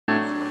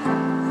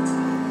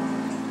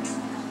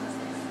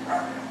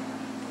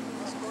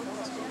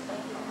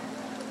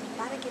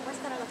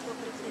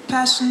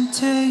passion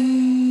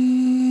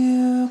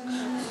take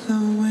the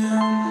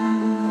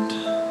wind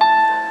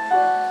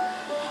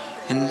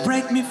and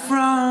break me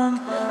from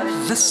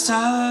the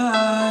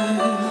side.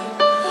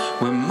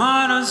 We're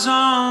martyrs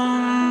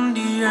on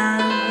the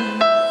earth,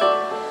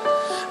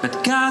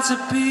 but God's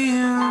up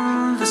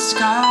in the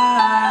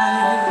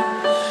sky.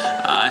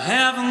 I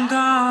haven't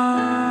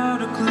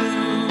got a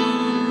clue,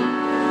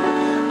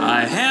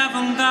 I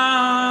haven't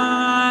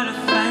got a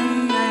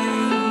thing,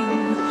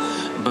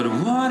 but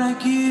what I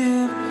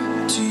give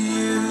to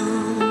you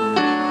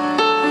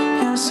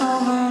is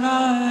all that I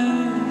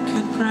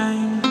could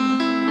bring.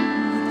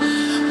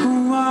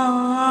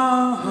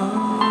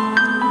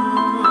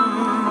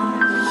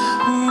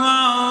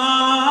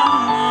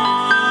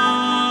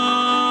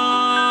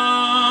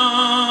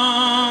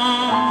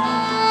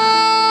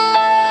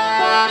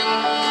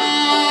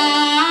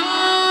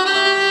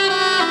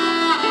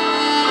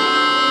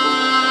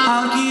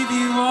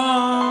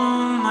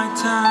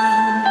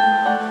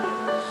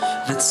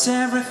 That's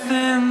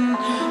everything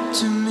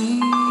to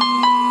me.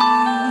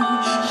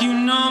 You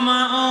know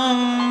my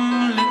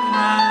only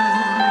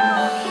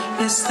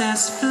crime is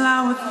this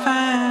flower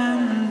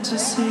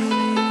fantasy.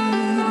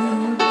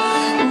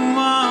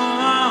 Whoa,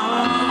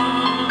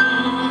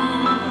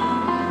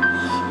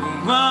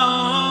 whoa.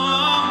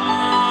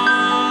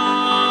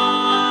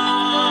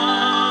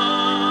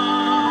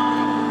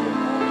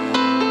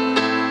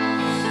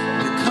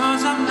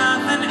 Because I'm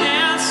nothing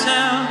else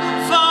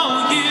for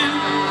you,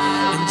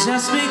 and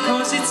just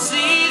because it's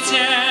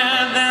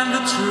easier than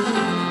the truth,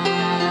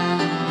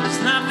 there's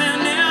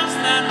nothing else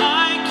that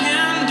I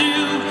can do.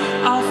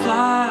 I'll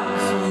fly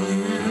for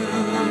you.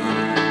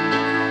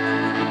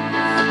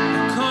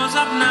 Because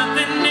I've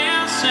nothing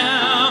else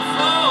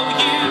for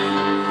you,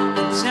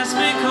 and just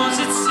because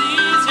it's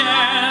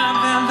easier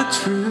than the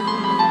truth,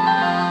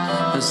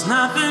 there's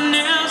nothing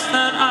else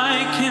that I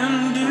can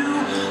do.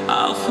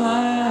 I'll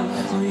fly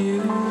for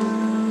you.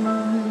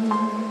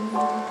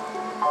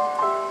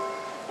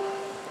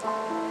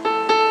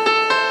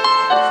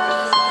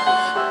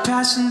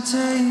 Passion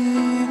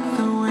take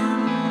the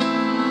wind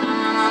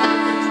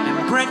and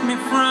break me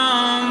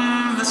from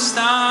the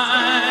start.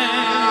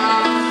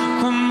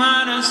 We're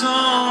martyrs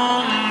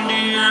on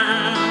the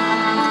earth,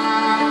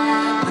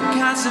 but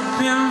God's up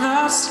in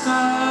the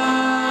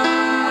sky.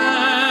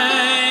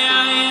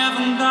 I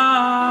haven't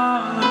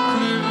got a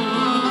clue,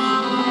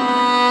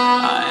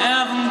 I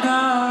haven't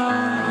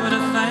got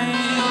a thing,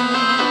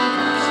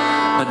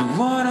 but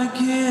what I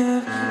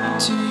give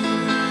to you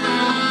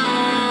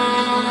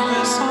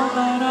is all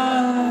that I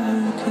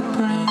could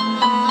bring.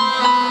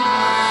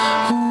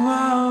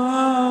 Whoa,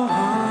 whoa,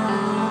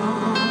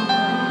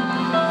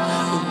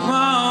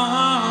 whoa.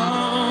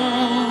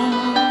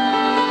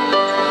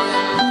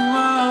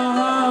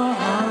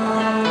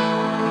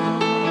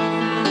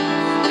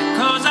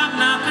 Because I've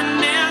nothing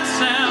else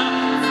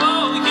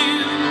for you,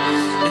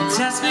 and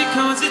just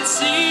because it's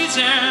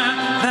easier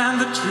than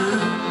the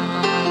truth,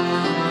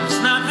 there's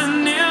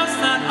nothing else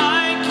that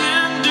I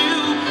can do.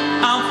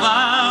 I'll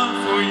fly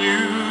for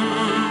you.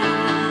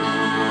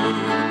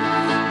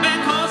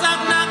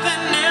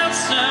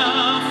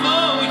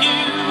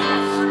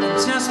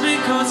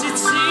 Because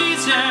it's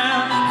easier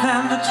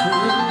than the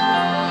truth,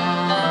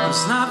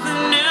 there's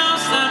nothing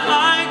else that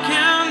I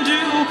can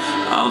do.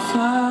 I'll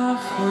fly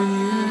for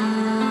you,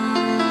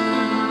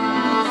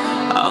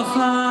 I'll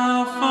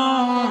fly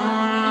for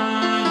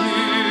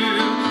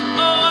you.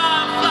 Oh,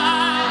 I'll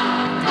fly.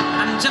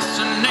 I'm just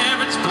an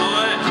average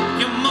boy,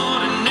 you're more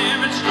than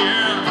average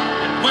girl.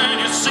 And when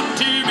you sing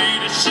to me,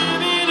 the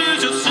shimmy does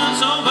your sound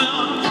so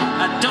well.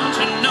 Don't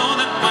you know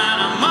that when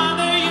I'm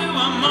under you,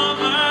 I'm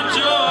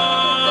overjoyed?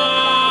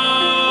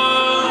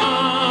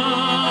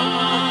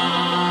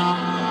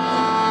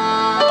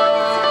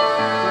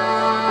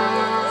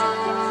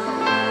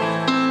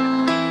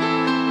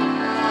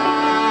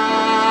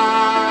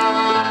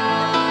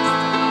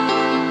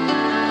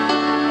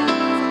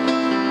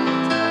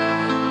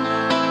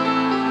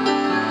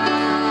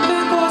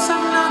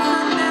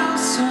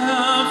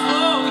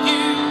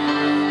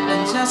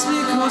 Just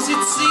because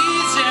it's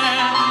easier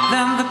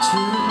than the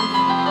truth,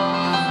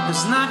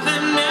 there's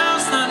nothing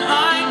else that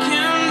I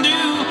can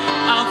do.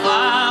 I'll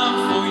fly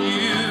for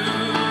you.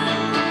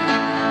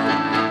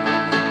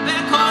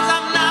 Because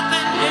I've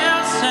nothing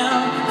else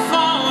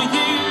for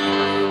you,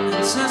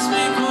 just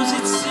because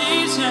it's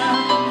easier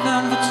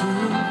than the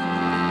truth,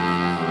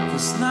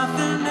 there's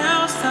nothing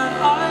else that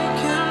I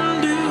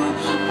can do.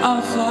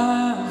 I'll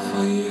fly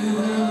for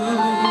you.